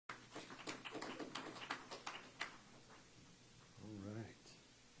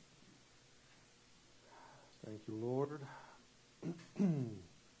Thank you, Lord.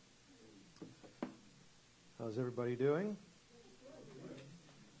 How's everybody doing?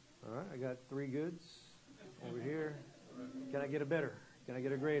 All right, I got 3 goods over here. Can I get a better? Can I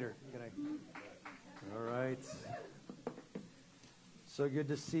get a greater? All right. So good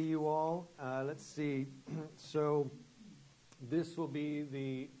to see you all. Let's see. So this will be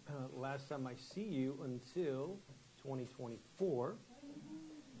the last time I see you until 2024.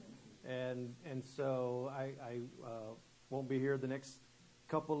 And so I won't be here the next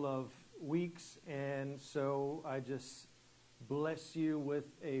couple of weeks, and so I just bless you with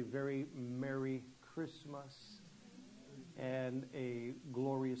a very Merry Christmas and a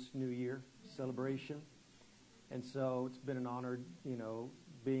glorious New Year celebration. And so it's been an honor,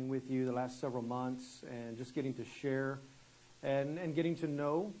 being with you the last several months and just getting to share and getting to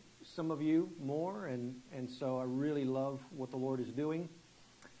know some of you more. And so I really love what the Lord is doing.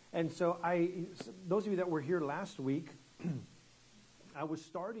 And so those of you that were here last week, I was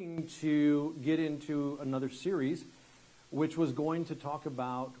starting to get into another series, which was going to talk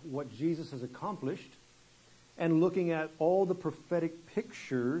about what Jesus has accomplished and looking at all the prophetic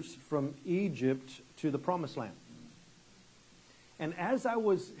pictures from Egypt to the Promised Land. And as I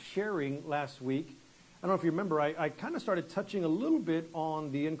was sharing last week, I don't know if you remember, I kind of started touching a little bit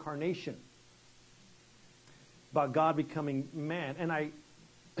on the incarnation, about God becoming man.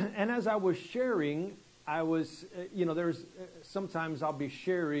 And as I was sharing, I was, there's sometimes I'll be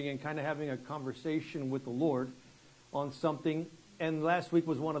sharing and kind of having a conversation with the Lord on something. And last week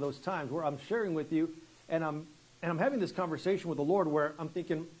was one of those times where I'm sharing with you, and I'm having this conversation with the Lord where I'm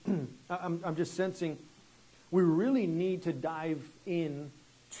thinking, I'm just sensing we really need to dive in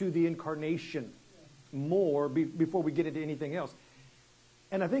to the incarnation more before we get into anything else.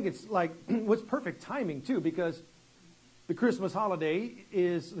 And I think it's like what's perfect timing too, because the Christmas holiday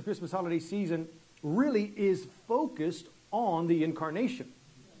season really is focused on the incarnation.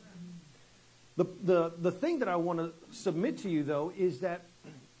 The thing that I want to submit to you, though, is that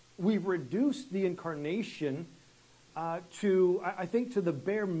we've reduced the incarnation to the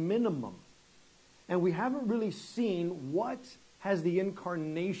bare minimum. And we haven't really seen what has the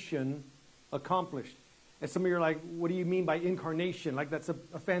incarnation accomplished. And some of you are like, what do you mean by incarnation? Like that's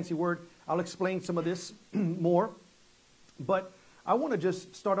a fancy word. I'll explain some of this more. But I want to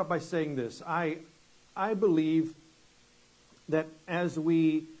just start off by saying this. I believe that as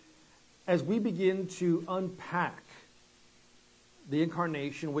we begin to unpack the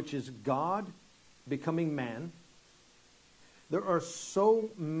incarnation, which is God becoming man, there are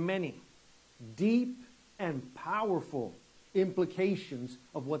so many deep and powerful implications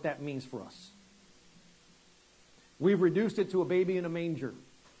of what that means for us. We've reduced it to a baby in a manger.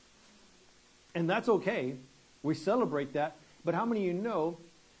 And that's okay. We celebrate that. But how many of you know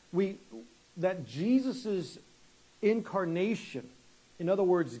that Jesus' incarnation, in other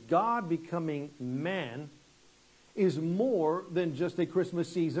words, God becoming man, is more than just a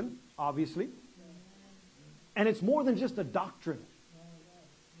Christmas season, obviously. And it's more than just a doctrine.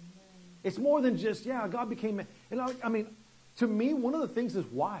 It's more than just, God became man. And to me, one of the things is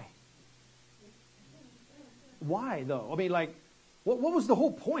why. Why, though? What was the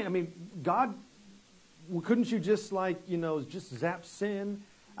whole point? God, couldn't you just just zap sin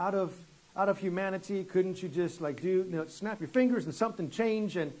out of humanity? Couldn't you just snap your fingers and something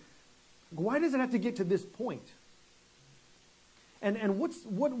change? And why does it have to get to this point? And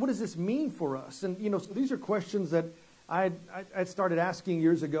what does this mean for us? And so these are questions that I started asking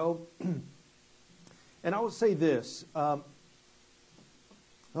years ago. And I will say this.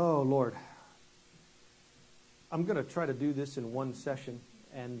 Oh Lord, I'm going to try to do this in one session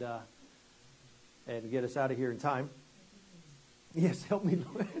and get us out of here in time. Yes, help me,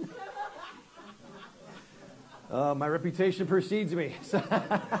 Lord. My reputation precedes me.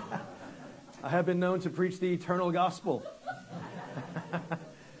 I have been known to preach the eternal gospel.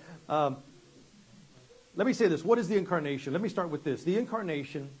 Let me say this. What is the incarnation? Let me start with this. The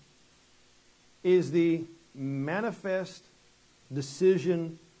incarnation is the manifest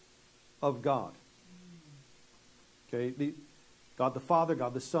decision of God. Okay, God the Father,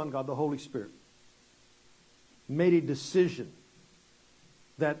 God the Son, God the Holy Spirit made a decision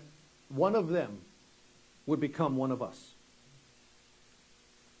that one of them would become one of us.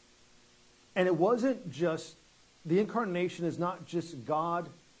 And it wasn't just, the incarnation is not just God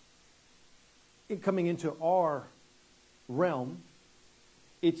coming into our realm.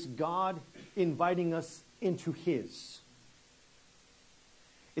 It's God inviting us into His.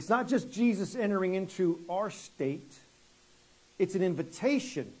 It's not just Jesus entering into our state. It's an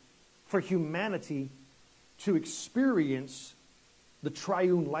invitation for humanity to experience the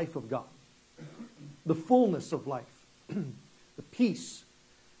triune life of God. the fullness of life, the peace.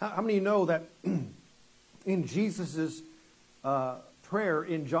 How many of you know that in Jesus' prayer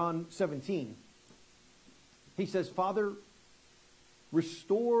in John 17, he says, Father,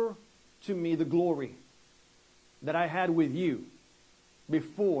 restore to me the glory that I had with you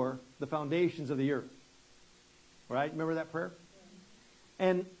before the foundations of the earth. Right? Remember that prayer?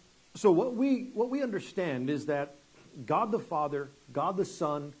 And so what we understand is that God the Father, God the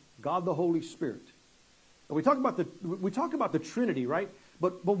Son, God the Holy Spirit. And we talk about the Trinity, right?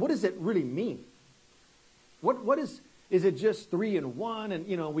 But what does it really mean? What is it just 3 in 1?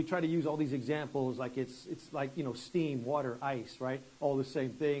 And we try to use all these examples like it's like steam, water, ice, right? All the same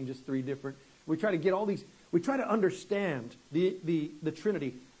thing, just 3 different. We try to get all these. We try to understand the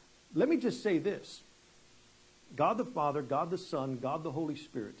Trinity. Let me just say this: God the Father, God the Son, God the Holy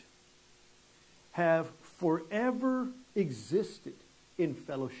Spirit have forever existed in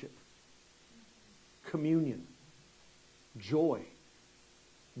fellowship, communion, joy,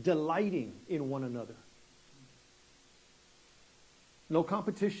 delighting in one another. No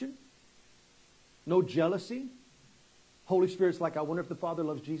competition, no jealousy. Holy Spirit's like, I wonder if the Father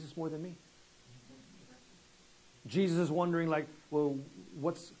loves Jesus more than me. Jesus is wondering, like, well,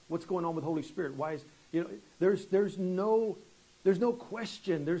 what's going on with Holy Spirit? Why is there's no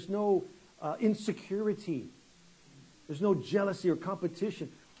question, there's no insecurity, there's no jealousy or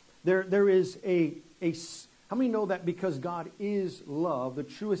competition. There is a how many know that because God is love, the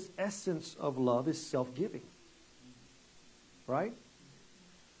truest essence of love is self-giving, right?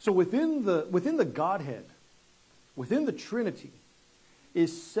 So within the Godhead, within the Trinity,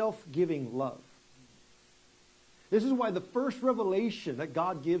 is self-giving love. This is why the first revelation that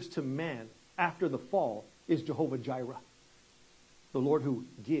God gives to man after the fall is Jehovah Jireh, the Lord who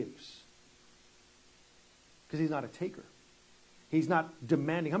gives. Because He's not a taker. He's not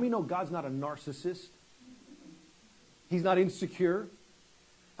demanding. How many know God's not a narcissist? He's not insecure.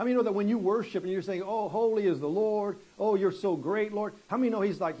 How many know that when you worship and you're saying, oh, holy is the Lord. Oh, you're so great, Lord. How many know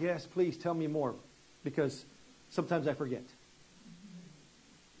He's like, yes, please tell me more. Because sometimes I forget.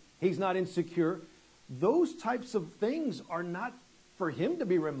 He's not insecure. Those types of things are not for Him to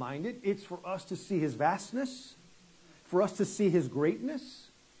be reminded. It's for us to see His vastness, for us to see His greatness.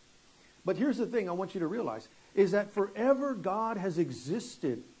 But here's the thing I want you to realize, is that forever God has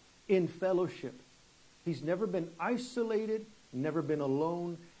existed in fellowship. He's never been isolated, never been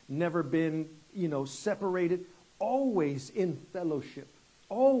alone, never been, separated. Always in fellowship,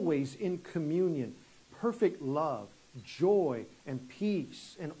 always in communion, perfect love, joy, and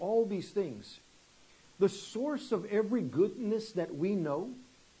peace, and all these things. The source of every goodness that we know,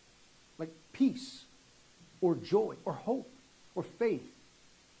 like peace, or joy, or hope, or faith,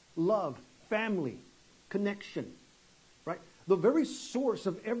 love, family, connection, right? The very source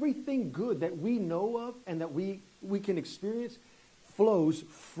of everything good that we know of and that we can experience flows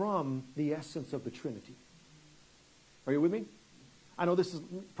from the essence of the Trinity. Are you with me? I know this is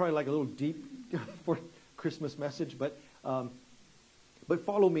probably like a little deep for Christmas message, but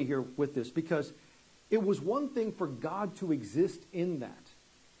follow me here with this, because it was one thing for God to exist in that.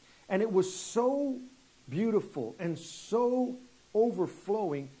 And it was so beautiful and so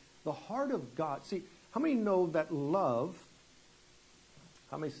overflowing. The heart of God. See, how many know that love,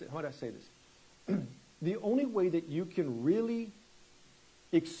 how do I say this? The only way that you can really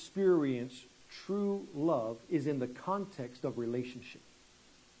experience true love is in the context of relationship.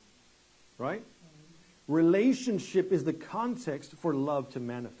 Right? Relationship is the context for love to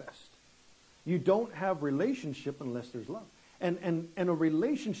manifest. You don't have relationship unless there's love. And a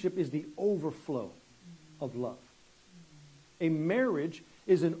relationship is the overflow of love. A marriage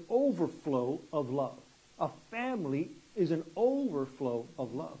is an overflow of love. A family is an overflow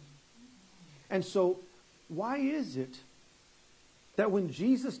of love. And so, why is it that when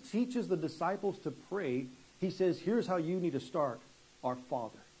Jesus teaches the disciples to pray, He says, here's how you need to start: our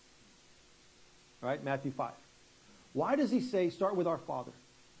Father. Right? Matthew 5. Why does He say start with our Father?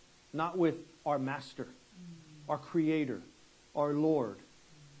 Not with our Master, our Creator, our Lord.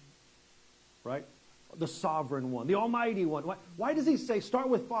 Right? The Sovereign One, the Almighty One. Why does He say start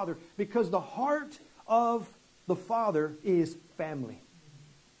with Father? Because the heart of the Father is family.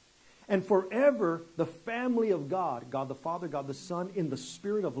 And forever, the family of God, God the Father, God the Son, in the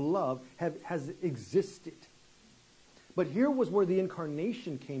spirit of love, has existed. But here was where the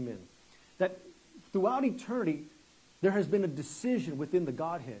incarnation came in. That throughout eternity, there has been a decision within the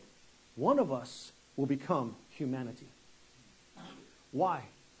Godhead. One of us will become humanity. Why?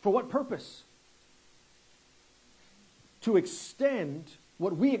 For what purpose? To extend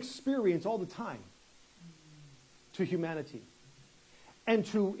what we experience all the time to humanity. and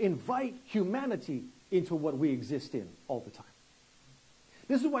to invite humanity into what we exist in all the time.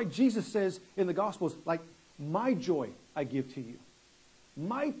 This is why Jesus says in the Gospels, like, my joy I give to you.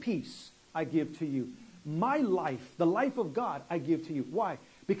 My peace I give to you. My life, the life of God, I give to you. Why?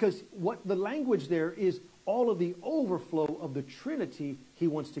 Because what the language there is all of the overflow of the Trinity he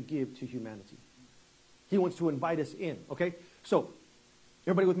wants to give to humanity. He wants to invite us in, okay? So,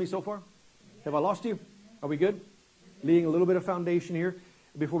 everybody with me so far? Have I lost you? Are we good? Laying a little bit of foundation here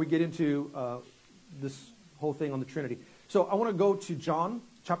before we get into this whole thing on the Trinity. So, I want to go to John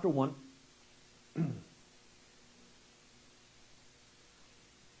chapter 1.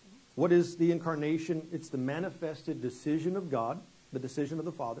 What is the incarnation? It's the manifested decision of God, the decision of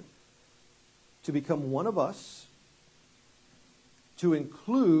the Father, to become one of us, to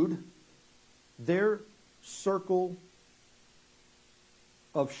include their circle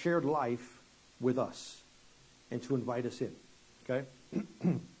of shared life with us, and to invite us in. Okay?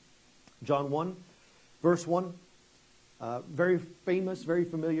 John 1, verse 1. Very famous, very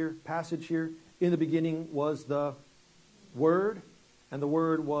familiar passage here. In the beginning was the Word, and the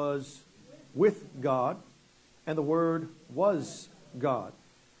Word was with God, and the Word was God.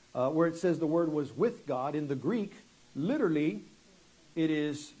 Where it says the Word was with God, in the Greek, literally, it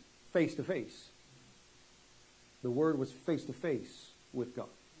is face to face. The Word was face to face with God.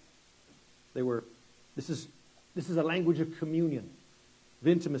 They were. This is a language of communion, of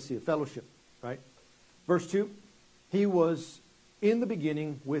intimacy, of fellowship, right? Verse 2, he was in the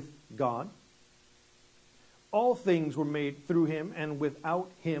beginning with God. All things were made through him, and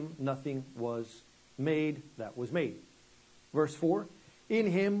without him nothing was made that was made. Verse 4, in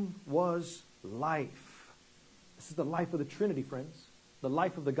him was life. This is the life of the Trinity, friends. The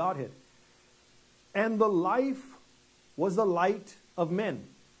life of the Godhead. And the life was the light of men.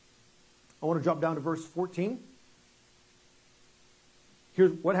 I want to drop down to verse 14.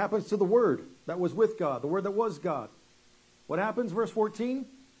 Here's what happens to the Word that was with God, the Word that was God. What happens, verse 14?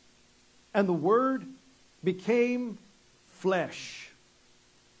 And the Word became flesh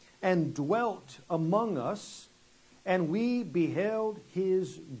and dwelt among us, and we beheld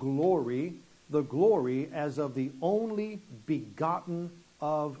his glory, the glory as of the only begotten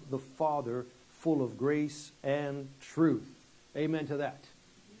of the Father, full of grace and truth. Amen to that.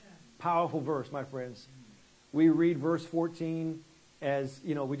 Powerful verse, my friends. We read verse 14 as,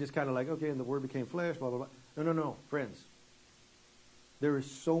 we just kind of like, okay, and the Word became flesh, blah, blah, blah. No, friends. There is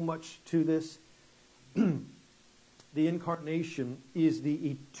so much to this. The incarnation is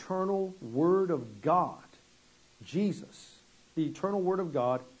the eternal Word of God, Jesus, the eternal Word of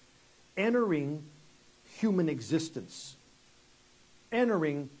God, entering human existence,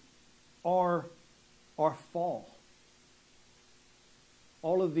 entering our fall.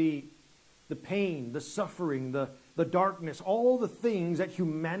 All of the pain, the suffering, the darkness, all the things that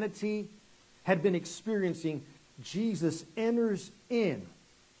humanity had been experiencing, Jesus enters in.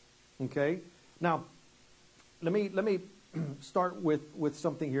 Okay? Now, let me start with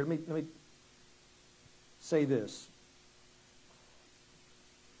something here. Let me say this.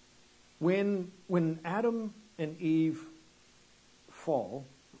 When Adam and Eve fall,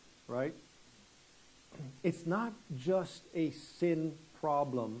 right? It's not just a sin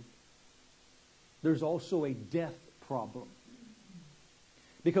problem. There's also a death problem.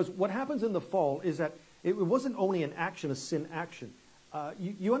 Because what happens in the fall is that it wasn't only an action, a sin action.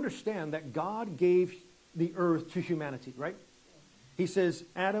 You understand that God gave the earth to humanity, right? He says,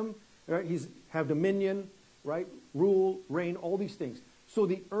 Adam, right, have dominion, right? Rule, reign, all these things. So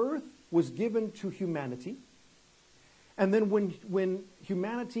the earth was given to humanity. And then when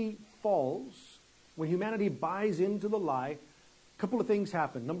humanity falls, when humanity buys into the lie, a couple of things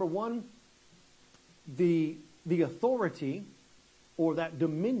happen. Number one, the authority or that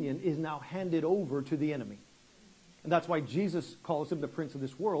dominion is now handed over to the enemy. And that's why Jesus calls him the prince of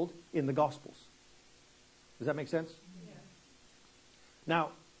this world in the Gospels. Does that make sense? Yeah. Now,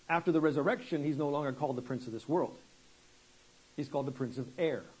 after the resurrection, he's no longer called the prince of this world. He's called the prince of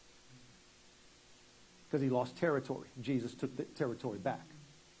air. Because he lost territory. Jesus took the territory back.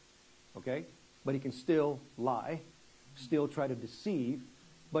 Okay? But he can still lie, still try to deceive,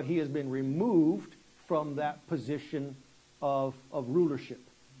 but he has been removed from that position of rulership.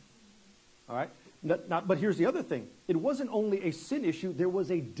 All right? But here's the other thing. It wasn't only a sin issue, there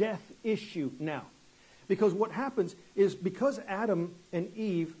was a death issue now. Because what happens is because Adam and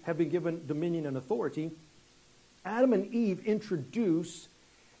Eve have been given dominion and authority, Adam and Eve introduce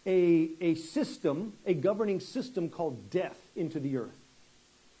a system, a governing system called death into the earth.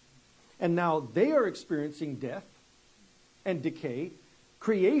 And now they are experiencing death and decay.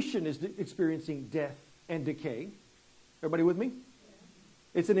 Creation is experiencing death and decay. Everybody with me?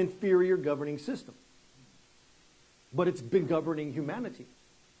 It's an inferior governing system. But it's been governing humanity.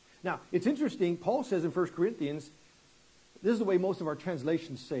 Now, it's interesting. Paul says in 1 Corinthians, this is the way most of our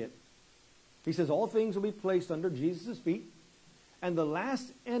translations say it. He says, all things will be placed under Jesus' feet, and the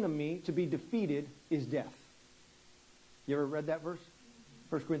last enemy to be defeated is death. You ever read that verse?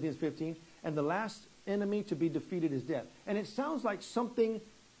 1 Corinthians 15. And the last enemy to be defeated is death. And it sounds like something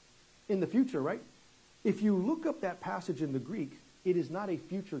in the future, right? If you look up that passage in the Greek, it is not a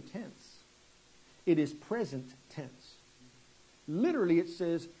future tense. It is present tense. Literally, it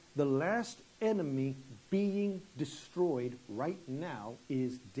says the last enemy being destroyed right now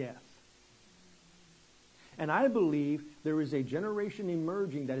is death. And I believe there is a generation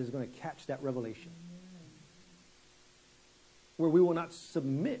emerging that is going to catch that revelation. Where we will not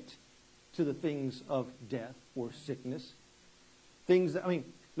submit to the things of death or sickness. Things that,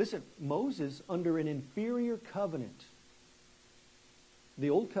 listen, Moses, under an inferior covenant, the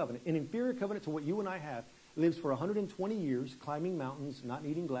old covenant, an inferior covenant to what you and I have, lives for 120 years, climbing mountains, not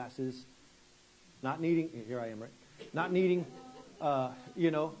needing glasses, not needing, here I am, right? Not needing,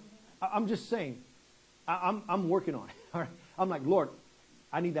 I'm just saying, I'm working on it. All right? I'm like, Lord,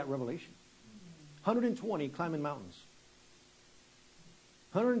 I need that revelation. 120 climbing mountains.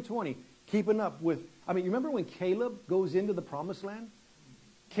 120 keeping up with, you remember when Caleb goes into the promised land?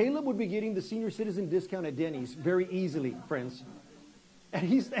 Caleb would be getting the senior citizen discount at Denny's very easily, friends. And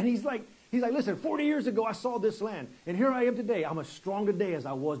he's like, listen, 40 years ago I saw this land, and here I am today. I'm as strong today as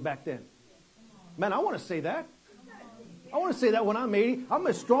I was back then. Man, I want to say that. I want to say that when I'm 80. I'm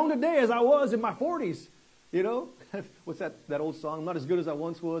as strong today as I was in my 40s. You know? What's that old song? I'm not as good as I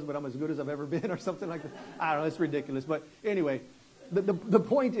once was, but I'm as good as I've ever been, or something like that. I don't know. It's ridiculous. But anyway, the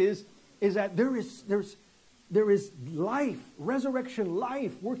point is that there is life, resurrection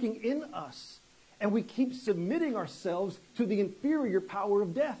life working in us. And we keep submitting ourselves to the inferior power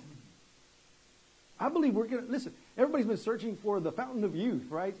of death. I believe we're going to, listen, everybody's been searching for the fountain of youth,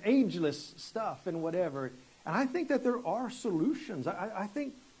 right? Ageless stuff and whatever. And I think that there are solutions. I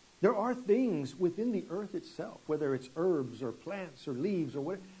think there are things within the earth itself, whether it's herbs or plants or leaves or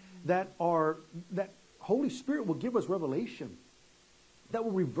whatever, that Holy Spirit will give us revelation that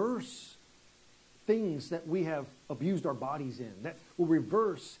will reverse things that we have abused our bodies in, that will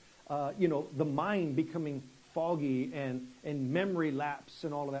reverse the mind becoming foggy and memory lapse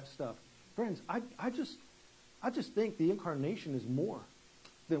and all of that stuff. Friends, I just think the incarnation is more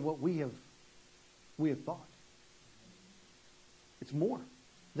than what we have thought. It's more.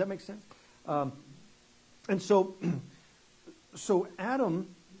 Does that make sense? And so Adam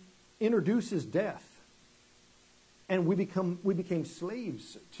introduces death, and we became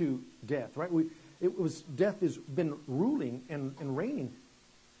slaves to death. Right? Death has been ruling and reigning.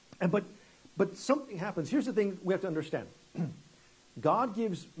 But something happens. Here's the thing we have to understand. God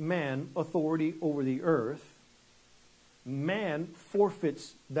gives man authority over the earth. Man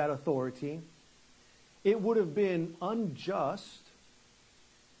forfeits that authority. It would have been unjust.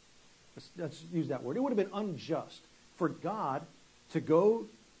 Let's use that word. It would have been unjust for God to go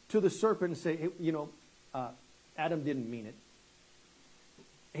to the serpent and say, hey, Adam didn't mean it.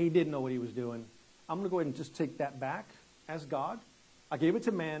 He didn't know what he was doing. I'm going to go ahead and just take that back as God. I gave it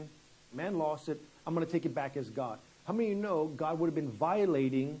to man. Man lost it. I'm going to take it back as God. How many of you know God would have been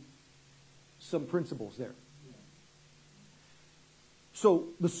violating some principles there? So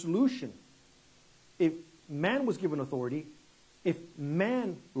the solution, if man was given authority, if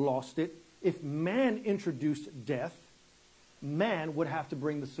man lost it, if man introduced death, man would have to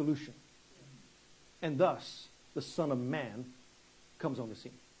bring the solution. And thus, the Son of Man comes on the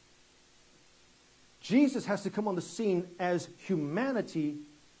scene. Jesus has to come on the scene as humanity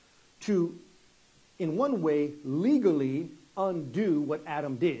to, in one way, legally undo what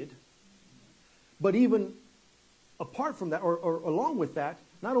Adam did. But even apart from that, or along with that,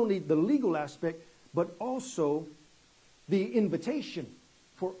 not only the legal aspect, but also the invitation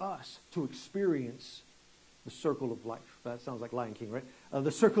for us to experience the circle of life. That sounds like Lion King, right?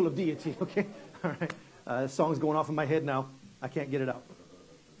 The circle of deity, okay? All right. The song's going off in my head now. I can't get it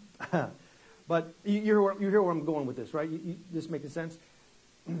out. But you hear where I'm going with this, right? This making sense?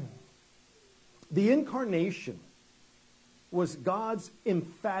 The incarnation was God's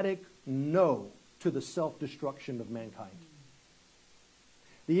emphatic no to the self-destruction of mankind.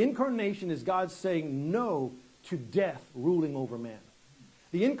 The incarnation is God saying no to death ruling over man.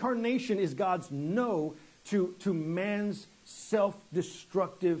 The incarnation is God's no to man's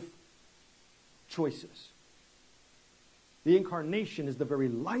self-destructive choices. The incarnation is the very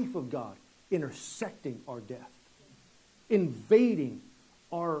life of God intersecting our death, invading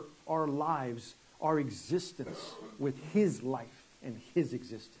our lives, our existence with His life and his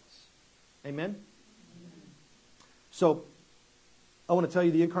existence. Amen? So, I want to tell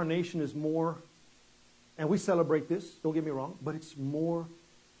you the incarnation is more, and we celebrate this, don't get me wrong, but it's more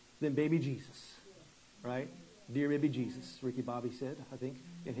than baby Jesus, right? Dear baby Jesus, Ricky Bobby said, I think,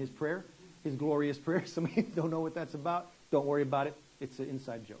 in his prayer, his glorious prayer. Some of you don't know what that's about. Don't worry about it. It's an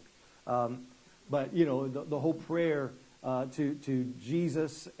inside joke. But, you know, the whole prayer to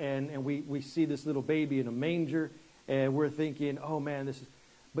Jesus, and we see this little baby in a manger, and we're thinking, oh, man, this is...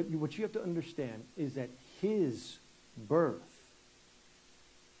 But what you have to understand is that his birth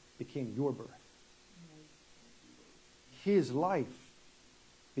became your birth. His life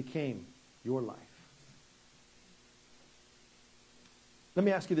became your life. Let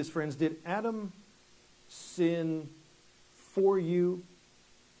me ask you this, friends. Did Adam sin for you,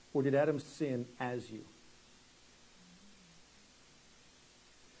 or did Adam sin as you?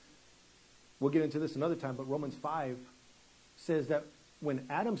 We'll get into this another time, but Romans 5 says that when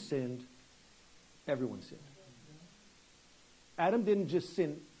Adam sinned, everyone sinned. Adam didn't just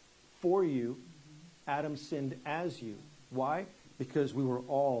sin for you. Adam sinned as you. Why? Because we were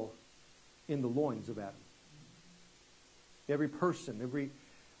all in the loins of Adam. Every person,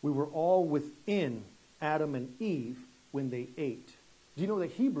 we were all within Adam and Eve when they ate. Do you know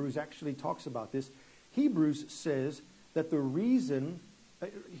that Hebrews actually talks about this? Hebrews says that the reason,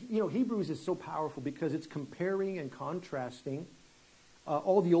 Hebrews is so powerful because it's comparing and contrasting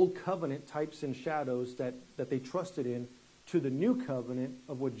all the old covenant types and shadows that they trusted in to the new covenant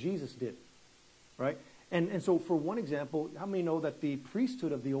of what Jesus did, right? And so for one example, how many know that the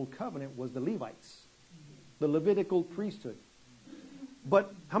priesthood of the old covenant was the Levites? The Levitical priesthood.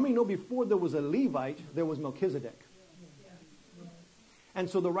 But how many know before there was a Levite, there was Melchizedek? And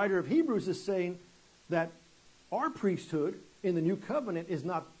so the writer of Hebrews is saying that our priesthood in the new covenant is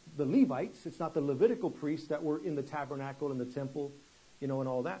not the Levites. It's not the Levitical priests that were in the tabernacle and the temple, and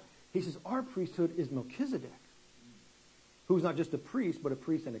all that. He says our priesthood is Melchizedek, who's not just a priest, but a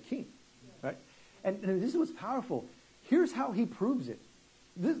priest and a king. Right? And this is what's powerful. Here's how he proves it.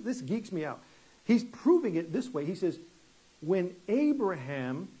 This geeks me out. He's proving it this way. He says, when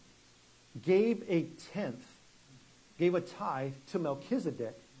Abraham gave a tenth, gave a tithe to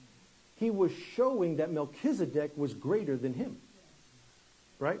Melchizedek, he was showing that Melchizedek was greater than him.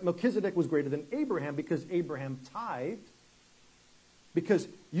 Right? Melchizedek was greater than Abraham because Abraham tithed, because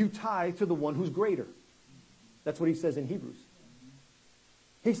you tithe to the one who's greater. That's what he says in Hebrews.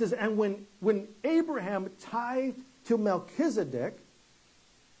 He says, and when Abraham tithed to Melchizedek,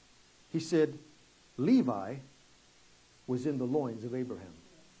 he said, Levi was in the loins of Abraham.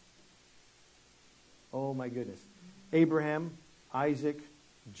 Oh my goodness. Abraham, Isaac,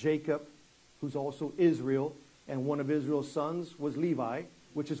 Jacob, who's also Israel, and one of Israel's sons was Levi,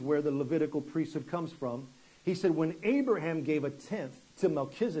 which is where the Levitical priesthood comes from. He said when Abraham gave a tenth to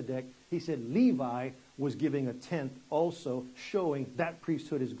Melchizedek, he said Levi was giving a tenth also, showing that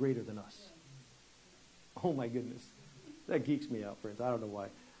priesthood is greater than us. Oh my goodness. That geeks me out, friends. I don't know why.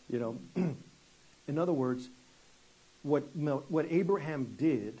 In other words, what Abraham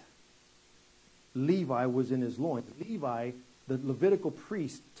did, Levi was in his loins. Levi, the Levitical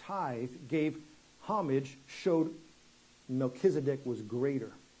priest, tithe, gave homage, showed Melchizedek was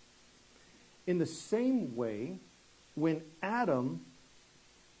greater. In the same way, when Adam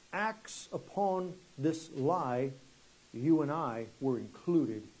acts upon this lie, you and I were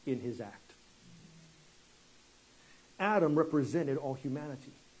included in his act. Adam represented all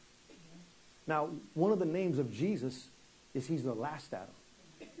humanity. Now, one of the names of Jesus is he's the last Adam.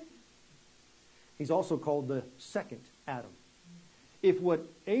 He's also called the second Adam. If what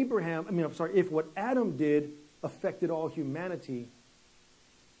Adam did affected all humanity,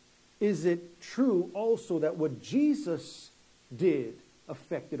 is it true also that what Jesus did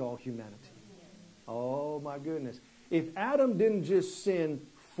affected all humanity? Oh my goodness. If Adam didn't just sin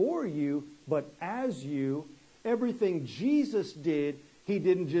for you, but as you, everything Jesus did, he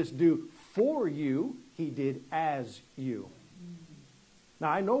didn't just do for you, he did as you. Now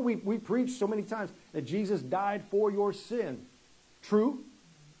I know we preach so many times that Jesus died for your sin. True.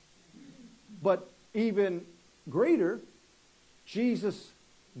 But even greater, Jesus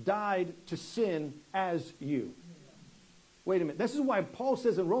died to sin as you. Wait a minute. This is why Paul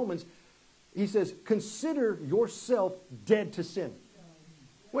says in Romans, he says, consider yourself dead to sin.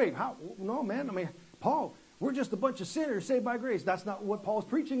 Wait, how? No, man. Paul, we're just a bunch of sinners saved by grace. That's not what Paul's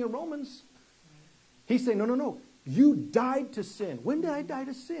preaching in Romans. He's saying, no. You died to sin. When did I die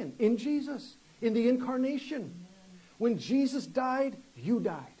to sin? In Jesus. In the incarnation. When Jesus died, you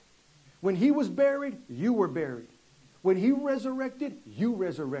died. When he was buried, you were buried. When he resurrected, you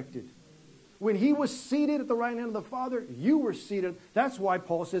resurrected. When he was seated at the right hand of the Father, you were seated. That's why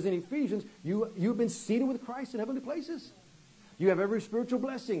Paul says in Ephesians, you've been seated with Christ in heavenly places. You have every spiritual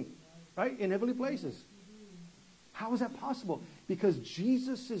blessing, right, in heavenly places. How is that possible? Because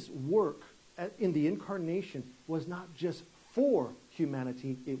Jesus' work in the incarnation was not just for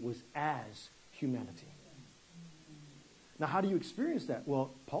humanity, it was as humanity. Now, how do you experience that? Well,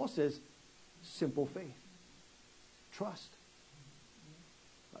 Paul says, simple faith. Trust.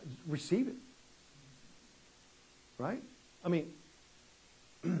 Receive it. Right? I mean,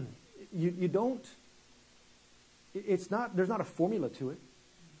 you don't, there's not a formula to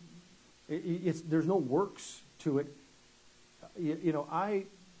it. There's no works to it. I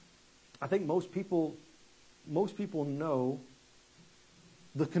think most people know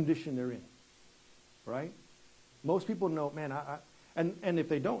the condition they're in. Right? Most people know, man, and if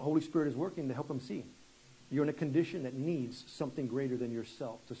they don't, Holy Spirit is working to help them see. You're in a condition that needs something greater than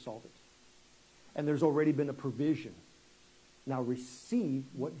yourself to solve it. And there's already been a provision. Now receive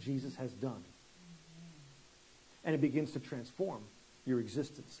what Jesus has done. And it begins to transform your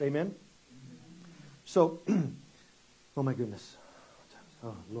existence. Amen? So, oh my goodness.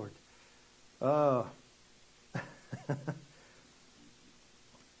 Oh, Lord.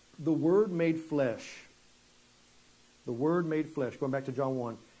 The Word made flesh. The Word made flesh, going back to John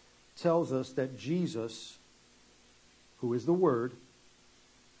 1, tells us that Jesus, who is the Word,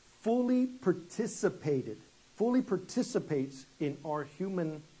 fully participates in our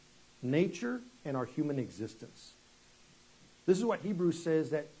human nature and our human existence. This is what Hebrews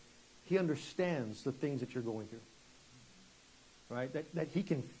says, that he understands the things that you're going through. Right? That he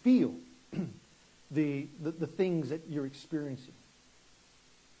can feel the things that you're experiencing.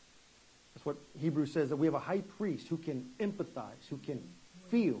 That's what Hebrews says, that we have a high priest who can empathize, who can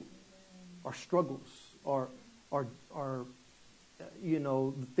feel our struggles, our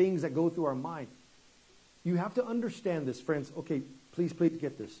the things that go through our mind. You have to understand this, friends. Okay, please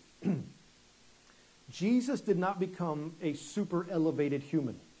get this. Jesus did not become a super elevated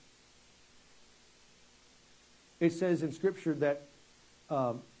human. It says in Scripture that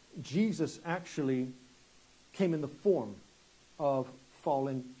Jesus actually came in the form of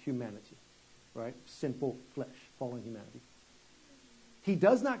fallen humanity, right? Sinful flesh, fallen humanity. He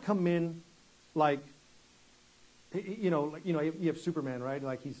does not come in like, you have Superman, right?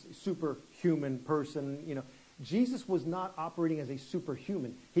 Like he's a superhuman person, Jesus was not operating as a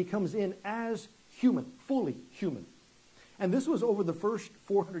superhuman. He comes in as human, fully human. And this was over the first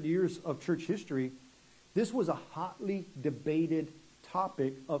 400 years of church history. This was a hotly debated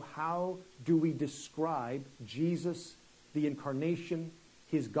topic of how do we describe Jesus, the incarnation,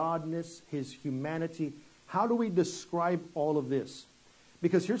 his godness, his humanity. How do we describe all of this?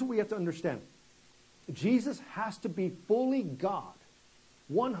 Because here's what we have to understand. Jesus has to be fully God,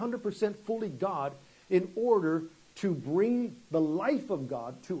 100% fully God, in order to bring the life of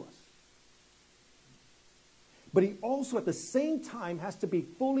God to us. But he also at the same time has to be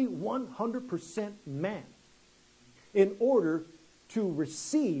fully 100% man in order to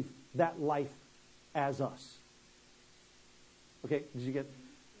receive that life as us. Okay, did you get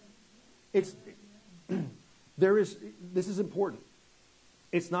it? This is important.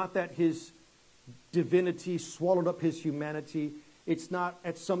 It's not that his divinity swallowed up his humanity. It's not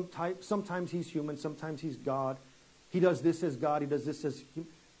sometimes he's human, sometimes he's God. He does this as God, he does this as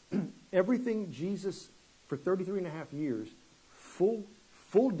human. Everything Jesus, for 33 and a half years, full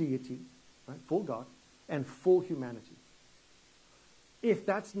deity, right? Full God, and full humanity. If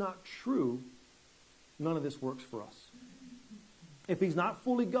that's not true, none of this works for us. If he's not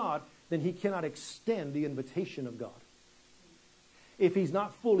fully God, then he cannot extend the invitation of God. If he's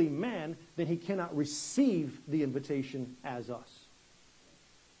not fully man, then he cannot receive the invitation as us.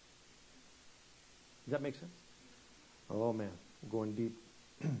 Does that make sense? Oh man, I'm going deep.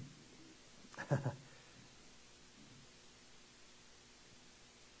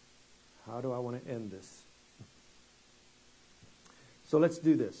 How do I want to end this? So let's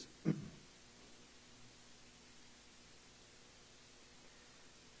do this.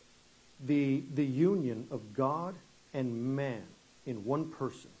 The union of God and man in one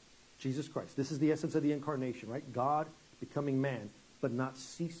person, Jesus Christ. This is the essence of the incarnation, right? God becoming man, but not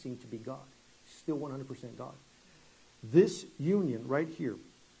ceasing to be God. Still 100% God. This union right here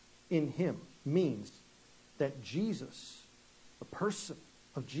in him means that Jesus, the person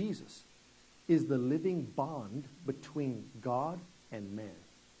of Jesus, is the living bond between God and man.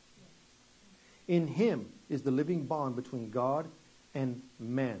 In him is the living bond between God and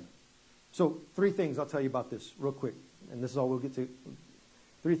man. So 3 things I'll tell you about this real quick. And this is all we'll get to.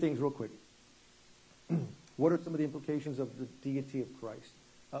 3 things real quick. What are some of the implications of the deity of Christ?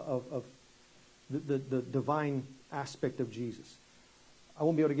 the divine aspect of Jesus. I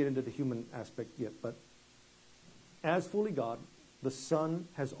won't be able to get into the human aspect yet, but as fully God, the Son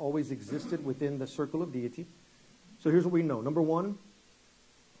has always existed within the circle of deity. So here's what we know. Number one,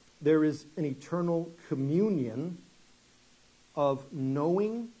 there is an eternal communion of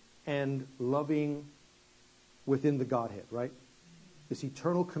knowing and loving within the Godhead, right? This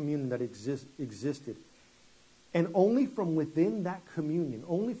eternal communion that existed. And only from within that communion,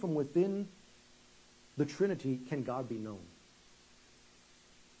 only from within the Trinity can God be known.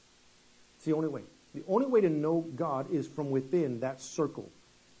 It's the only way. The only way to know God is from within that circle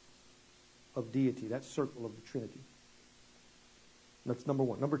of deity, that circle of the Trinity. That's number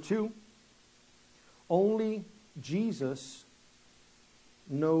one. Number two, only Jesus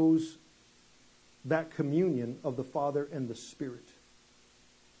knows that communion of the Father and the Spirit.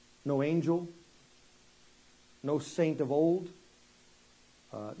 No angel, no saint of old,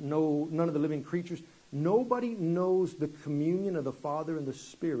 none of the living creatures. Nobody knows the communion of the Father and the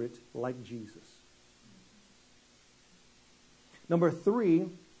Spirit like Jesus. Number three,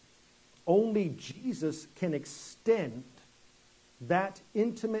 only Jesus can extend that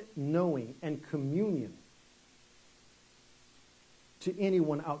intimate knowing and communion to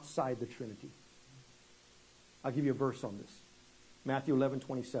anyone outside the Trinity. I'll give you a verse on this. Matthew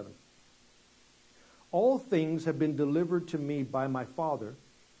 11:27. All things have been delivered to me by my Father,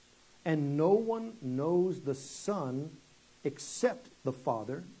 and no one knows the Son except the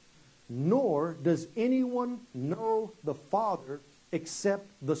Father, nor does anyone know the Father except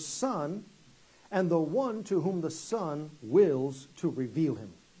the Son, and the one to whom the Son wills to reveal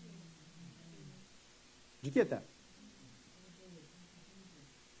him. Did you get that?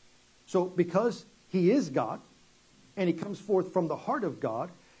 So because he is God, and he comes forth from the heart of God,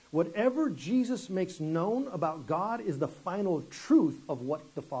 whatever Jesus makes known about God is the final truth of what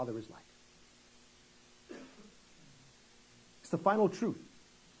the Father is like. It's the final truth.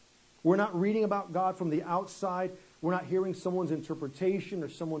 We're not reading about God from the outside. We're not hearing someone's interpretation or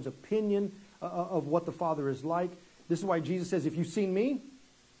someone's opinion of what the Father is like. This is why Jesus says, if you've seen me,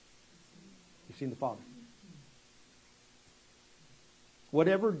 you've seen the Father.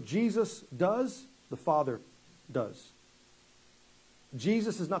 Whatever Jesus does, the Father does.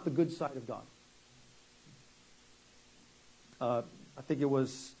 Jesus is not the good side of God. I think it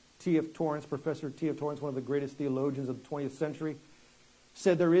was T.F. Torrance, Professor T.F. Torrance, one of the greatest theologians of the 20th century,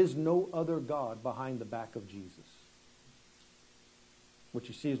 said there is no other God behind the back of Jesus. What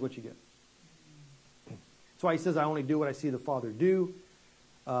you see is what you get. That's why he says, I only do what I see the Father do.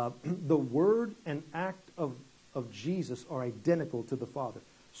 The word and act of Jesus are identical to the Father.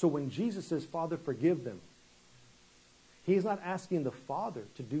 So when Jesus says, Father, forgive them, he's not asking the Father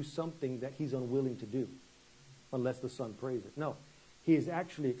to do something that he's unwilling to do unless the Son prays it. No, he is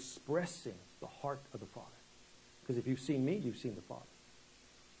actually expressing the heart of the Father. Because if you've seen me, you've seen the Father.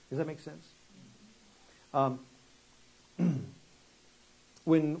 Does that make sense?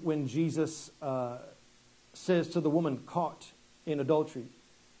 When Jesus says to the woman caught in adultery,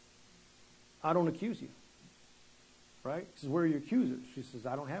 I don't accuse you. Right? He says, where are your accusers? She says,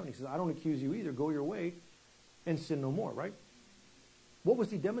 I don't have any. He says, I don't accuse you either. Go your way and sin no more. Right? What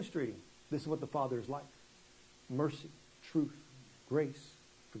was he demonstrating? This is what the Father is like. Mercy, truth, grace,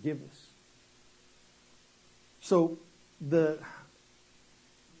 forgiveness. So the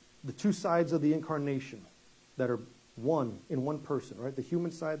two sides of the incarnation that are one in one person, right? The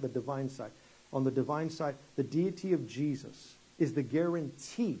human side, the divine side. On the divine side, the deity of Jesus is the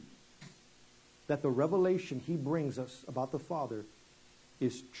guarantee that the revelation he brings us about the Father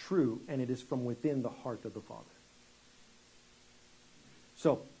is true, and it is from within the heart of the Father.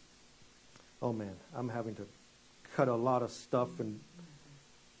 So, oh man, I'm having to cut a lot of stuff and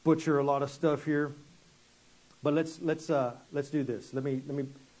butcher a lot of stuff here. But let's do this. Let me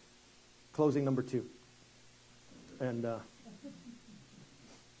closing number 2. And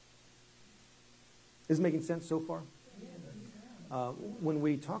is it making sense so far? When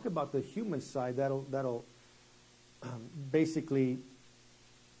we talk about the human side, that'll basically,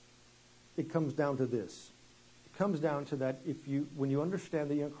 it comes down to this. It comes down to that when you understand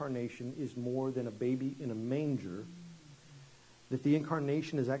the incarnation is more than a baby in a manger, that the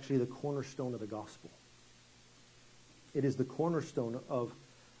incarnation is actually the cornerstone of the gospel. It is the cornerstone of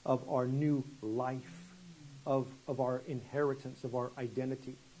our new life, of our inheritance, of our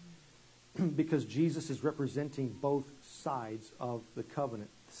identity. Because Jesus is representing both sides of the covenant,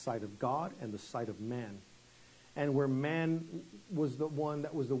 the side of God and the side of man. And where man was the one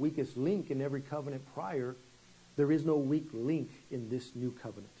that was the weakest link in every covenant prior, there is no weak link in this new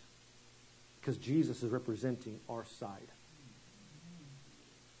covenant. Because Jesus is representing our side.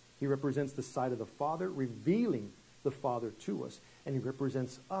 He represents the side of the Father, revealing the Father to us. And he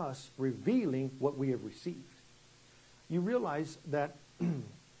represents us, revealing what we have received. You realize that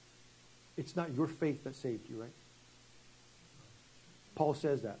it's not your faith that saved you, right? Paul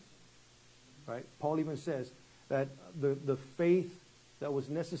says that, right? Paul even says that the faith that was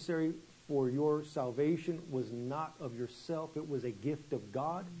necessary for your salvation was not of yourself. It was a gift of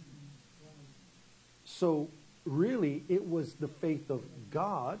God. So really, it was the faith of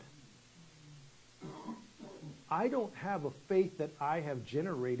God. I don't have a faith that I have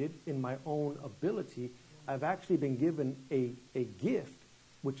generated in my own ability. I've actually been given a gift,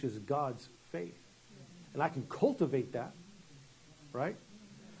 which is God's faith. And I can cultivate that, right?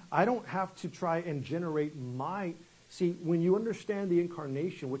 I don't have to try and generate my... See, when you understand the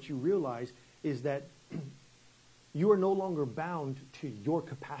incarnation, what you realize is that you are no longer bound to your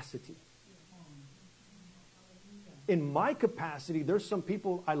capacity. In my capacity, there's some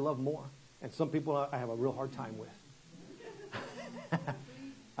people I love more, and some people I have a real hard time with.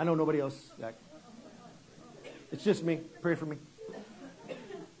 I know nobody else. It's just me. Pray for me.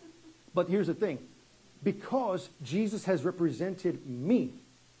 But here's the thing. Because Jesus has represented me,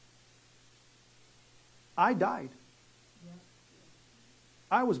 I died.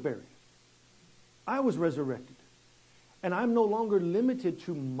 I was buried. I was resurrected. And I'm no longer limited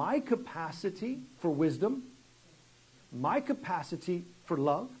to my capacity for wisdom, my capacity for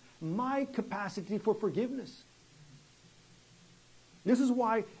love, my capacity for forgiveness. This is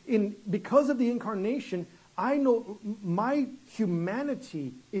why, because of the incarnation, I know my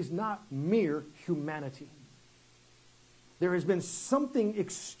humanity is not mere humanity. There has been something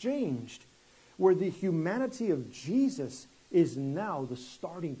exchanged where the humanity of Jesus is now the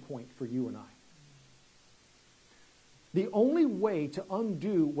starting point for you and I. The only way to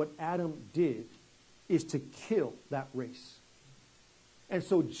undo what Adam did is to kill that race. And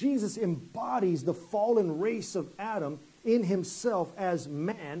so Jesus embodies the fallen race of Adam in himself as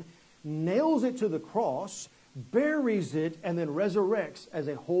man, nails it to the cross, buries it, and then resurrects as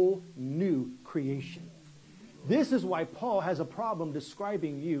a whole new creation. This is why Paul has a problem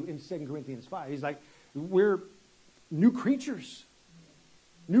describing you in 2 Corinthians 5. He's like, we're new creatures,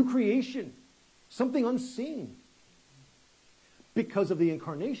 new creation, something unseen. Because of the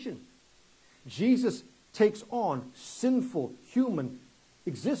incarnation, Jesus takes on sinful human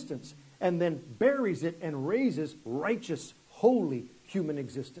existence and then buries it and raises righteous, holy human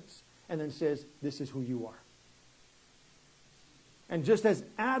existence. And then says, this is who you are. And just as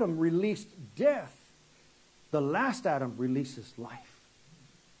Adam released death, the last Adam releases life.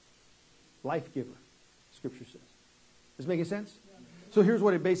 Life giver, Scripture says. Is this making sense? So here's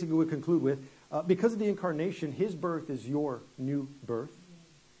what it basically would conclude with. Because of the incarnation, his birth is your new birth.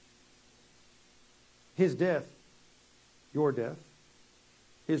 His death, your death.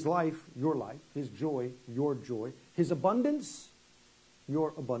 His life, your life. His joy, your joy. His abundance,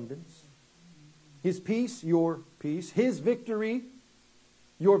 your abundance. His peace, your peace. His victory,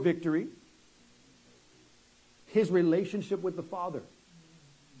 your victory. His relationship with the Father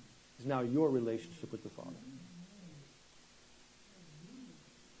is now your relationship with the Father.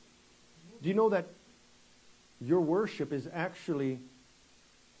 Do you know that your worship is actually,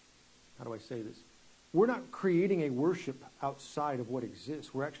 how do I say this? We're not creating a worship outside of what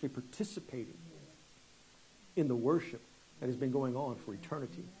exists. We're actually participating in the worship that has been going on for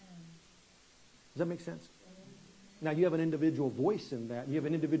eternity. Does that make sense? Now, you have an individual voice in that. You have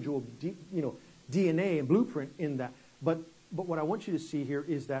an individual DNA and blueprint in that. But what I want you to see here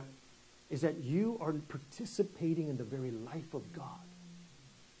is that you are participating in the very life of God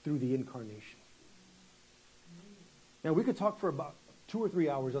through the incarnation. Now, we could talk for about 2 or 3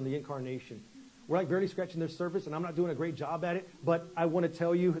 hours on the incarnation. We're like barely scratching the surface, and I'm not doing a great job at it, but I want to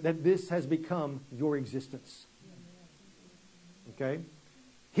tell you that this has become your existence. Okay?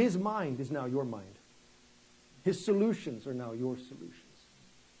 His mind is now your mind. His solutions are now your solutions.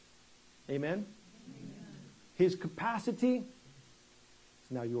 Amen? Amen. His capacity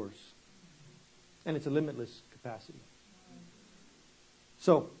is now yours. And it's a limitless capacity.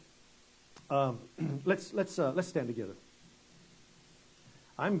 So, let's stand together.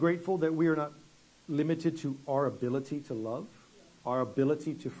 I'm grateful that we are not limited to our ability to love, our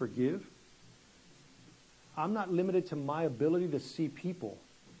ability to forgive. I'm not limited to my ability to see people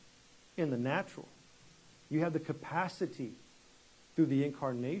in the natural. You have the capacity through the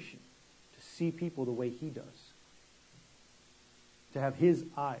incarnation to see people the way he does. To have his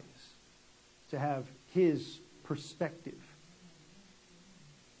eyes. To have his perspective.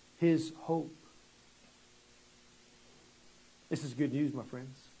 His hope. This is good news, my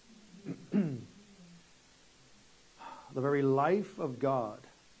friends. The very life of God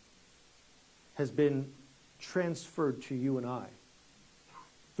has been transferred to you and I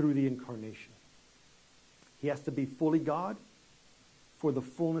through the incarnation. He has to be fully God for the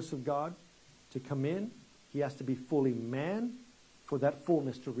fullness of God to come in. He has to be fully man for that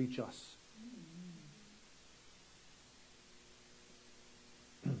fullness to reach us.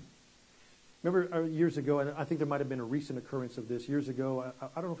 Remember years ago, and I think there might have been a recent occurrence of this, years ago,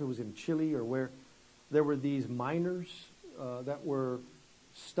 I don't know if it was in Chile or where, there were these miners that were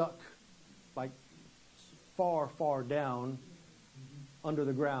stuck like far, far down under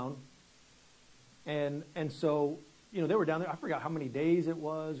the ground. And so, they were down there. I forgot how many days it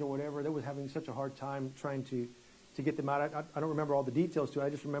was or whatever. They were having such a hard time trying to get them out. I don't remember all the details to it. I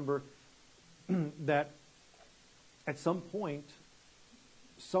just remember that at some point,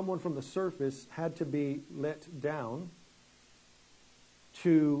 someone from the surface had to be let down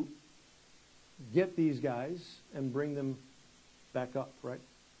to get these guys and bring them back up, right?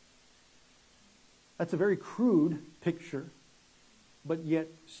 That's a very crude picture, but yet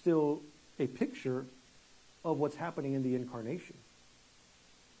still a picture of what's happening in the incarnation.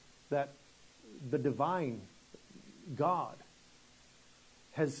 That the divine God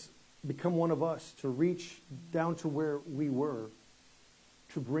has become one of us to reach down to where we were,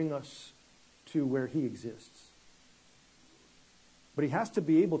 to bring us to where He exists. But He has to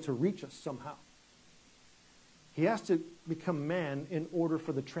be able to reach us somehow. He has to become man in order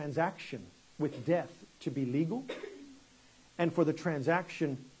for the transaction with death to be legal and for the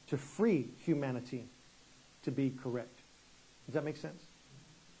transaction to free humanity to be correct. Does that make sense?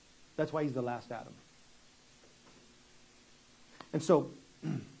 That's why He's the last Adam. And so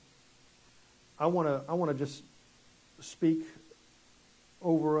I want to just speak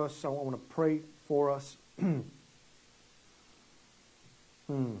over us. I want to pray for us.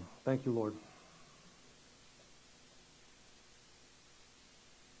 Thank you, Lord.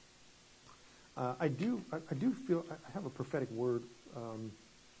 I do feel I have a prophetic word,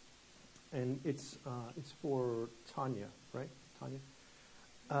 and it's for Tanya, right? Tanya.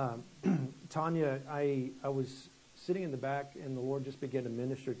 Tanya, I was sitting in the back, and the Lord just began to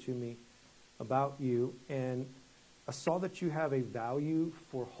minister to me about you, and I saw that you have a value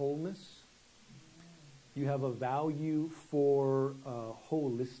for wholeness. You have a value for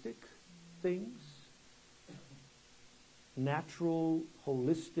holistic things, natural,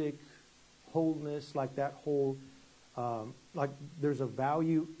 holistic wholeness, like that whole, like there's a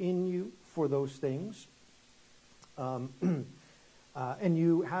value in you for those things. And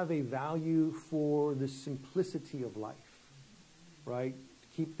you have a value for the simplicity of life, right? To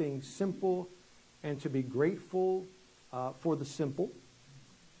keep things simple and to be grateful for the simple.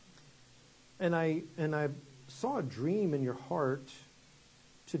 And I saw a dream in your heart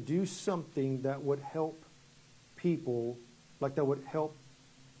to do something that would help people, like that would help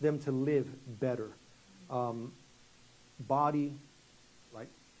them to live better. Body, like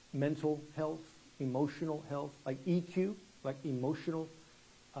mental health, emotional health, like EQ, like emotional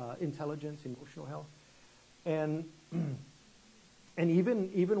intelligence, emotional health. And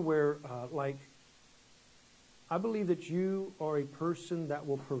even where, like, I believe that you are a person that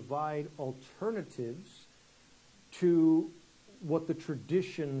will provide alternatives to what the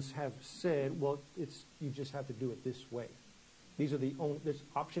traditions have said. Well, you just have to do it this way. These are the only, there's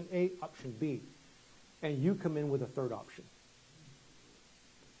option A, option B. And you come in with a third option.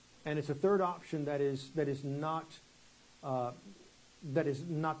 And it's a third option that is not the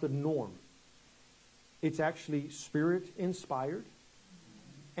norm. It's actually spirit inspired,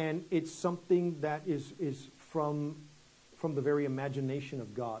 and it's something that is from the very imagination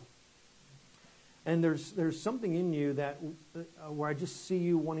of God. And there's something in you that where I just see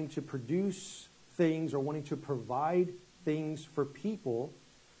you wanting to produce things or wanting to provide things for people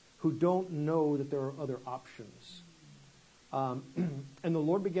who don't know that there are other options. And the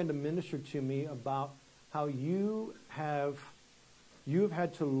Lord began to minister to me about how you have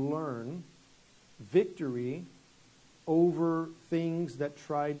had to learn victory over things that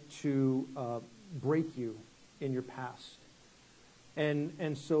tried to break you in your past.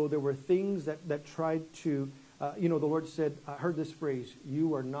 And so there were things that tried to, the Lord said, I heard this phrase,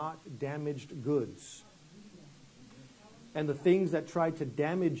 you are not damaged goods. And the things that tried to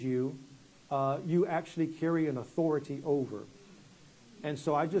damage you, you actually carry an authority over. And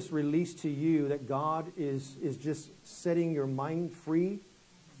so I just released to you that God is just setting your mind free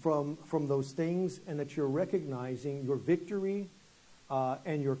from those things, and that you're recognizing your victory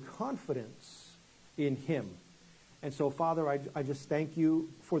and your confidence in Him. And so, Father, I just thank you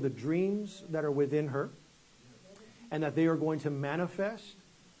for the dreams that are within her, and that they are going to manifest.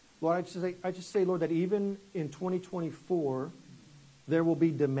 Lord, I just say, Lord, that even in 2024, there will be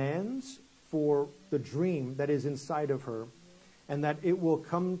demands for the dream that is inside of her, and that it will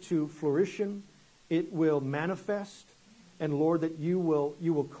come to fruition, it will manifest, and Lord, that you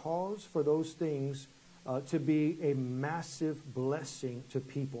will cause for those things to be a massive blessing to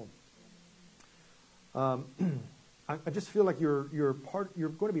people. I just feel like you're going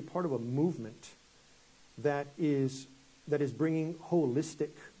to be part of a movement that is bringing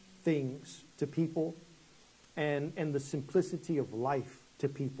holistic things to people, and the simplicity of life to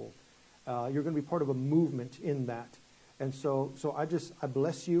people. You're going to be part of a movement in that. And so I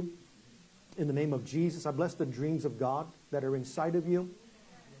bless you in the name of Jesus. I bless the dreams of God that are inside of you.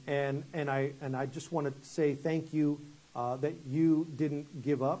 And I just want to say thank you that you didn't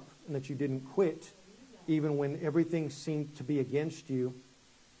give up and that you didn't quit, even when everything seemed to be against you.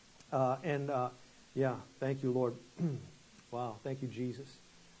 Yeah, thank you, Lord. Wow, thank you, Jesus.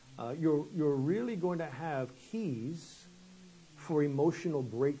 You're really going to have keys for emotional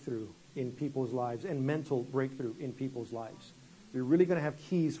breakthrough in people's lives and mental breakthrough in people's lives. You're really going to have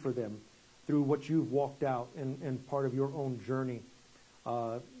keys for them through what you've walked out and part of your own journey.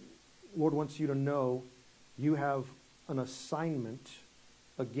 Lord wants you to know you have an assignment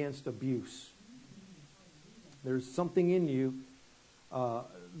against abuse. There's something in you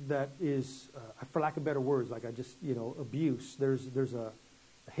that is, for lack of better words, like abuse. There's a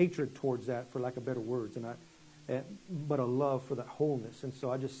hatred towards that, for lack of better words, but a love for that wholeness. And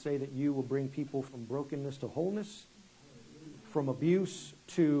so I just say that you will bring people from brokenness to wholeness, from abuse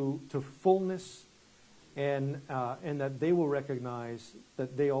to fullness, and that they will recognize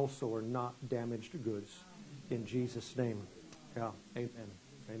that they also are not damaged goods. In Jesus' name. Yeah, amen.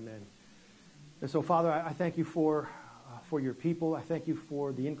 Amen. And so, Father, I thank you for your people. I thank you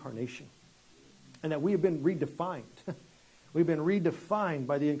for the incarnation, and that we have been redefined. We've been redefined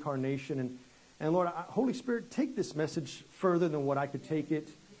by the incarnation. And Lord, Holy Spirit, take this message further than what I could take it.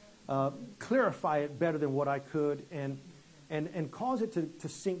 Clarify it better than what I could. And cause it to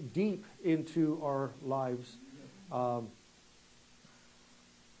sink deep into our lives.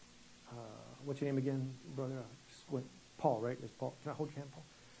 What's your name again, brother? Paul, right? It's Paul. Can I hold your hand,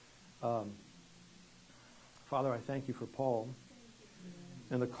 Paul? Father, I thank you for Paul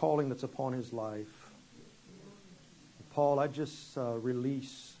and the calling that's upon his life. Paul, I just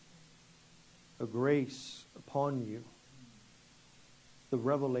release a grace upon you, the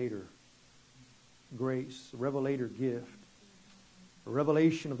revelator grace, the revelator gift, a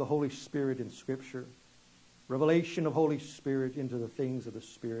revelation of the Holy Spirit in Scripture, revelation of Holy Spirit into the things of the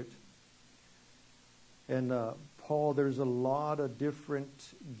Spirit. And Paul, there's a lot of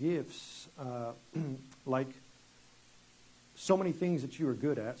different gifts, like so many things that you are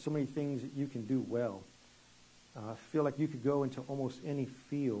good at, so many things that you can do well. I feel like you could go into almost any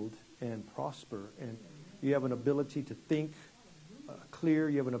field and prosper. And you have an ability to think clear.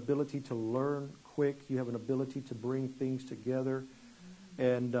 You have an ability to learn quick. You have an ability to bring things together.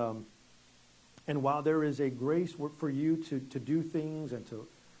 And while there is a grace for you to do things and to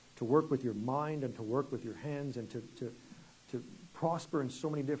work with your mind and to work with your hands and to prosper in so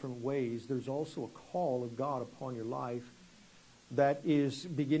many different ways, there's also a call of God upon your life that is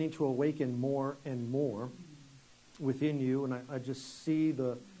beginning to awaken more and more within you. And I just see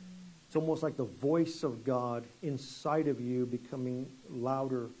it's almost like the voice of God inside of you becoming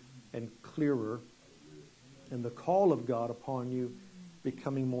louder and clearer, and the call of God upon you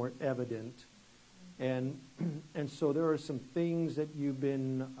becoming more evident. And so there are some things that you've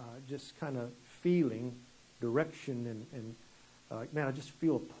been just kind of feeling direction and man, I just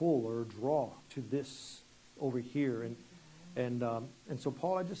feel a pull or a draw to this over here. And so,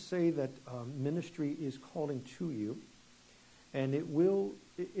 Paul, I just say that ministry is calling to you, and it will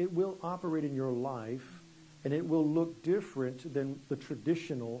operate in your life, and it will look different than the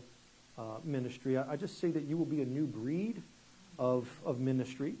traditional ministry. I just say that you will be a new breed of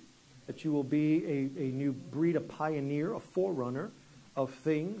ministry, that you will be a new breed, a pioneer, a forerunner of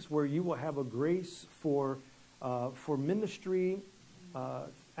things, where you will have a grace for ministry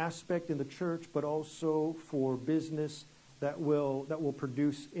aspect in the church, but also for business that will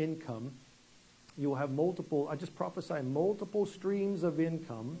produce income. You will have multiple, I just prophesy, multiple streams of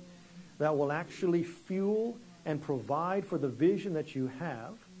income that will actually fuel and provide for the vision that you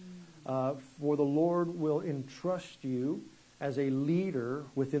have. For the Lord will entrust you as a leader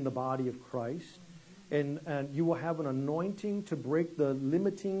within the body of Christ. And you will have an anointing to break the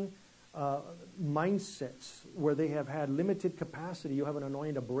limiting mindsets where they have had limited capacity. You have an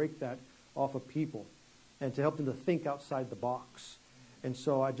anointing to break that off of people and to help them to think outside the box. And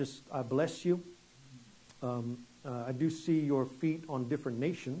so I bless you. I do see your feet on different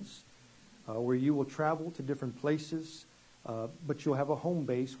nations where you will travel to different places But you'll have a home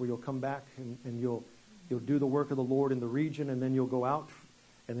base where you'll come back and you'll do the work of the Lord in the region, and then you'll go out,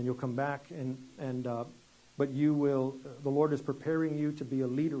 and then you'll come back, but you will. The Lord is preparing you to be a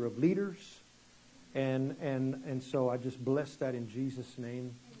leader of leaders, and so I just bless that in Jesus'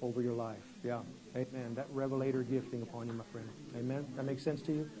 name over your life. Yeah, amen. That revelator gifting upon you, my friend. Amen. That makes sense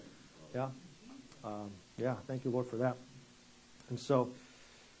to you? Yeah. Yeah. Thank you, Lord, for that. And so,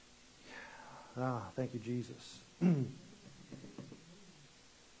 thank you, Jesus.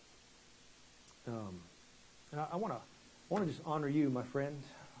 And I want to just honor you, my friend,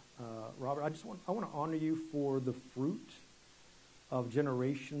 Robert. I want to honor you for the fruit of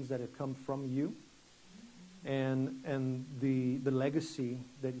generations that have come from you, and the legacy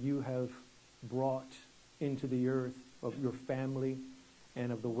that you have brought into the earth of your family,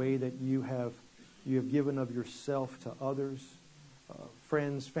 and of the way that you have given of yourself to others,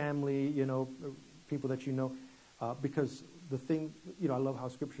 friends, family, people that you know, because the thing, I love how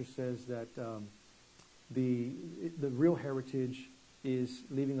Scripture says that the real heritage is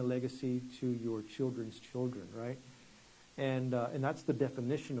leaving a legacy to your children's children, right? And that's the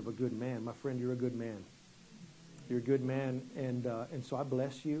definition of a good man. My friend, you're a good man. You're a good man, and so I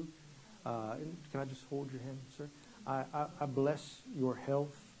bless you. Can I just hold your hand, sir? I bless your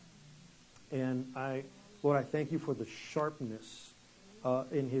health, and Lord, I thank you for the sharpness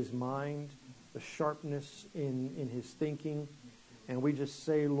in his mind, the sharpness in his thinking. And we just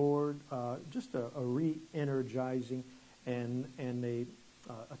say, Lord, just a re-energizing and a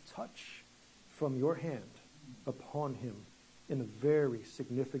touch from your hand upon him in a very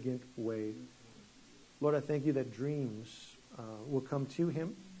significant way. Lord, I thank you that dreams will come to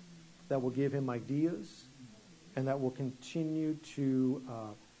him, that will give him ideas, and that will continue to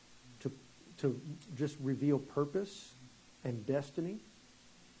just reveal purpose and destiny.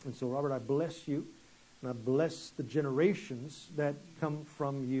 And so, Robert, I bless you. And I bless the generations that come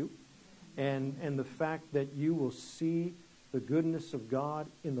from you, and the fact that you will see the goodness of God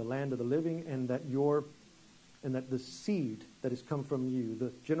in the land of the living, and that the seed that has come from you,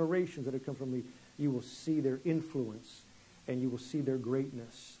 the generations that have come from you, you will see their influence, and you will see their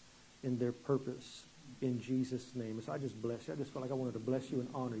greatness in their purpose in Jesus' name. So I just bless you. I just felt like I wanted to bless you and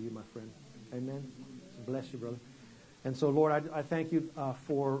honor you, my friend. Amen. Bless you, brother. And so, Lord, I thank you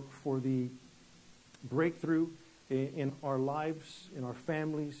for the breakthrough in our lives, in our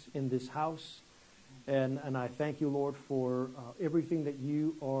families, in this house. And I thank you, Lord, for everything that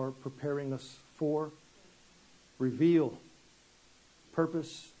you are preparing us for. Reveal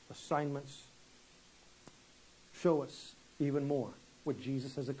purpose, assignments. Show us even more what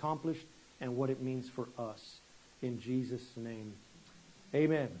Jesus has accomplished and what it means for us. In Jesus' name.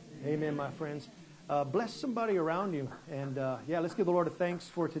 Amen. Amen, my friends. Bless somebody around you. And let's give the Lord a thanks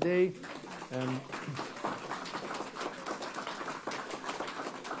for today. And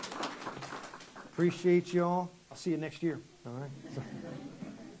appreciate you all. I'll see you next year. All right.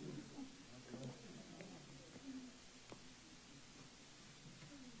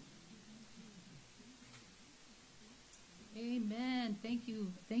 Amen. Thank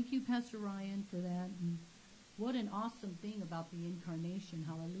you, Pastor Ryan, for that. And what an awesome thing about the incarnation.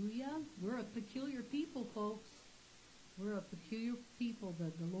 Hallelujah. We're a peculiar people, folks. We're a peculiar people.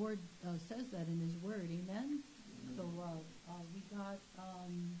 The Lord says that in his word. Amen. So we got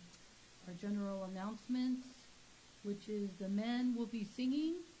our general announcements, which is the men will be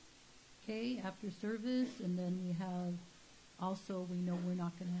singing, okay, after service. And then we have also, we know we're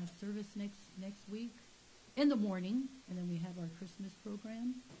not going to have service next week in the morning. And then we have our Christmas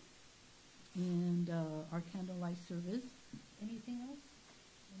program and our candlelight service. Anything else?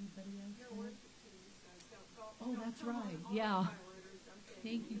 Anybody else? Oh, that's right. Yeah.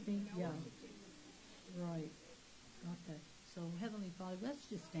 Thank you. Yeah. Right. Got that. So, Heavenly Father, let's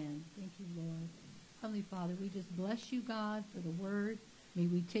just stand. Thank you, Lord. Heavenly Father, we just bless you, God, for the word. May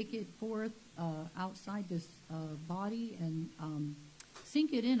we take it forth outside this body and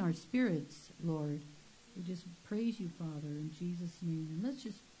sink it in our spirits, Lord. We just praise you, Father, in Jesus' name. And let's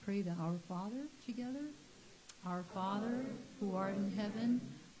just pray the Our Father together. Our Father, who art in heaven,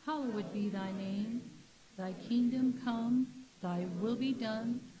 hallowed be thy name. Thy kingdom come, thy will be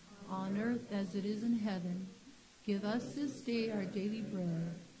done, on earth as it is in heaven. Give us this day our daily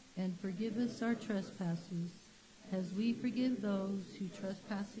bread, and forgive us our trespasses, as we forgive those who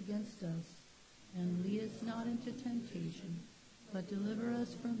trespass against us. And lead us not into temptation, but deliver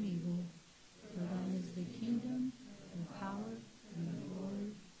us from evil. For thine is the kingdom, the power, and the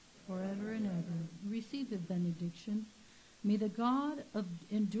glory, forever and ever. Receive the benediction. May the God of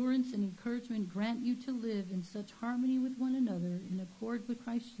endurance and encouragement grant you to live in such harmony with one another, in accord with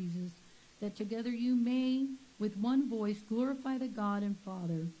Christ Jesus, that together you may with one voice, glorify the God and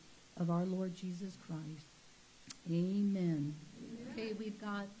Father of our Lord Jesus Christ. Amen. Okay, we've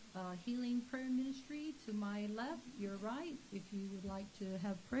got healing prayer ministry to my left, your right, if you would like to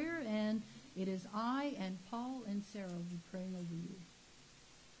have prayer. And it is I and Paul and Sarah will be praying over you.